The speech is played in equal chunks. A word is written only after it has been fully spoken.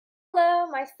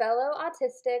my fellow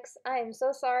autistics. I am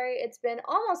so sorry. It's been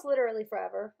almost literally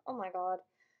forever. Oh my god.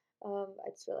 I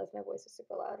just realized my voice is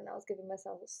super loud and I was giving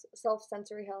myself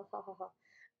self-sensory hell. Ha ha ha.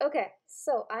 Okay,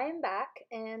 so I am back,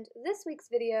 and this week's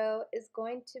video is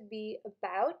going to be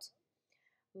about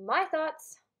my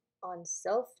thoughts on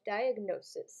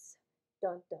self-diagnosis.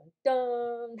 Dun dun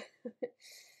dun.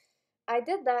 I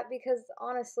did that because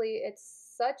honestly,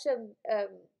 it's such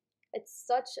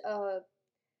a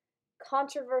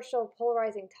controversial,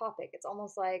 polarizing topic. It's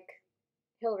almost like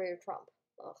Hillary or Trump.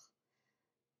 Ugh.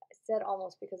 I said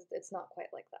almost because it's not quite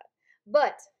like that.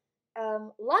 But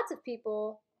lots of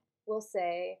people will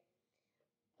say,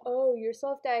 oh, you're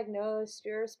self diagnosed,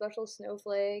 you're a special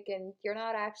snowflake, and you're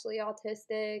not actually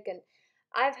autistic. And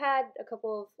I've had a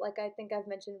couple of, like I think I've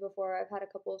mentioned before, I've had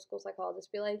a couple of school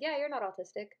psychologists be like, yeah, you're not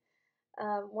autistic.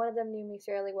 One of them knew me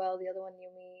fairly well, the other one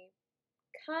knew me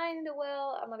kind of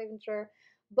well, I'm not even sure.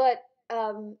 But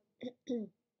um,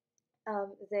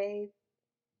 they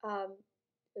um,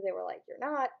 they were like, "You're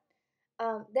not."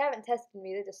 They haven't tested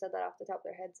me; they just said that off the top of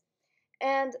their heads.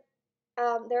 And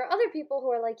there are other people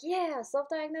who are like, "Yeah,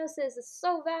 self-diagnosis is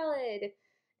so valid,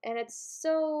 and it's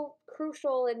so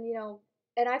crucial," and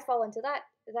and I fall into that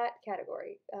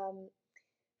category.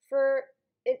 For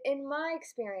in my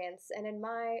experience, and in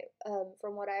my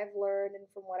from what I've learned, and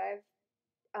from what I've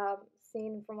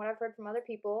seen, from what I've heard from other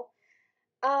people,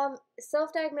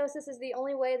 self-diagnosis is the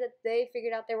only way that they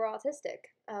figured out they were autistic.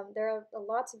 There are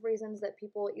lots of reasons that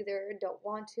people either don't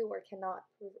want to or cannot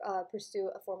pursue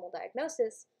a formal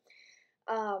diagnosis.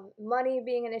 Money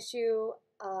being an issue,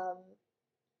 um,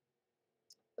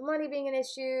 money being an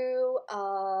issue,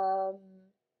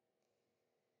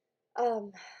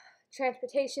 um,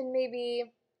 transportation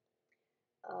maybe,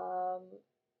 um,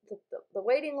 the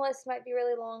waiting list might be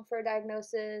really long for a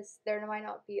diagnosis. There might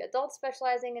not be adults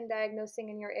specializing in diagnosing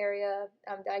in your area,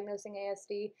 diagnosing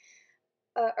ASD,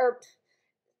 or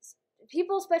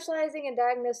people specializing in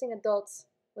diagnosing adults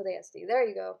with ASD. There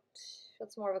you go.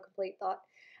 That's more of a complete thought.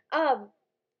 Um,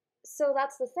 so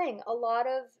that's the thing. A lot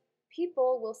of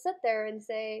people will sit there and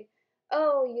say,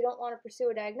 "Oh, you don't want to pursue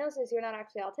a diagnosis. You're not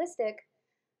actually autistic."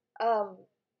 Um,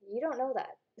 you don't know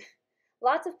that.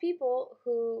 Lots of people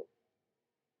who,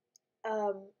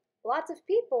 um, lots of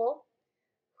people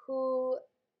who,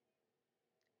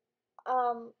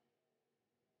 um,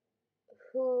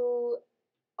 who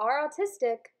are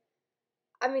autistic.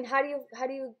 I mean, how do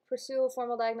you pursue a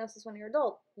formal diagnosis when you're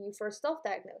adult? You first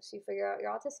self-diagnose. You figure out you're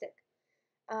autistic.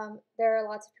 There are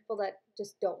lots of people that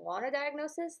just don't want a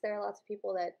diagnosis. There are lots of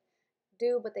people that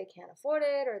do, but they can't afford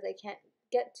it, or they can't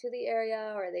get to the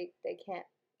area, or they can't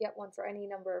get one for any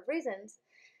number of reasons.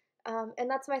 And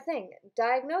that's my thing.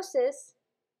 Diagnosis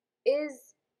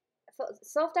is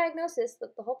self-diagnosis.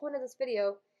 The whole point of this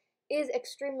video is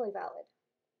extremely valid.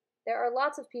 There are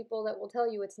lots of people that will tell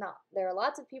you it's not. There are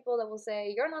lots of people that will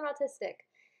say you're not autistic.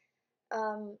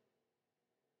 Um,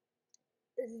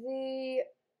 the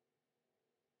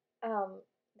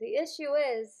the issue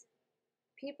is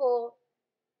people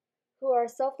who are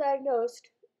self-diagnosed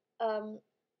um,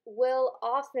 will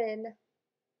often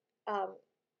um,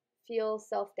 feel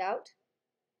self-doubt.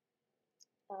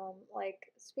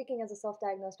 Like, speaking as a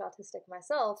self-diagnosed autistic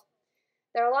myself,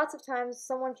 there are lots of times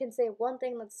someone can say one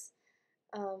thing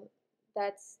um,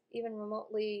 that's even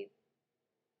remotely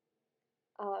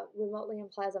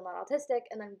implies I'm not autistic,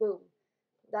 and then boom,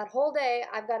 that whole day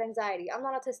I've got anxiety. I'm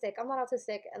not autistic. I'm not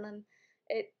autistic, and then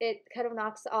it kind of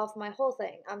knocks off my whole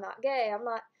thing. I'm not gay. I'm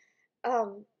not.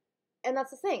 Um, and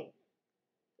that's the thing.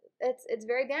 It's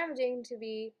very damaging to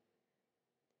be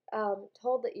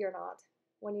told that you're not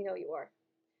when you know you are.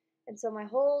 And so my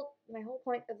whole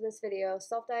point of this video,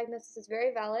 self-diagnosis is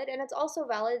very valid, and it's also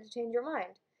valid to change your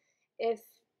mind. If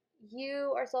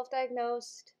you are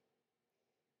self-diagnosed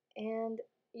and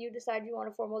you decide you want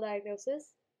a formal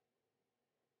diagnosis,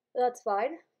 that's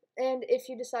fine. And if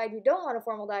you decide you don't want a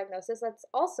formal diagnosis, that's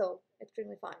also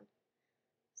extremely fine.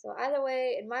 So either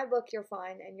way, in my book, you're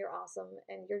fine and you're awesome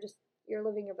and you're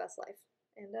living your best life.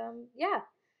 And yeah,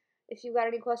 if you've got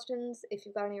any questions, if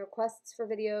you've got any requests for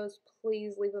videos,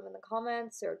 please leave them in the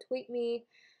comments or tweet me.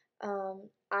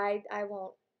 I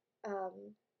won't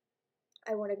um,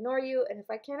 I won't ignore you, and if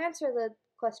I can't answer the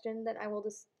question, then I will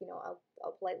just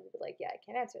I'll politely be like, yeah, I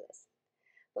can't answer this.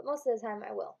 But most of the time,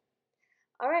 I will.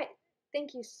 All right,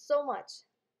 thank you so much.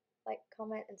 Like,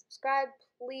 comment, and subscribe.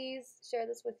 Please share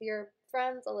this with your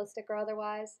friends, allistic or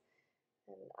otherwise.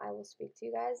 And I will speak to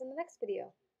you guys in the next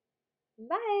video.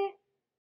 Bye!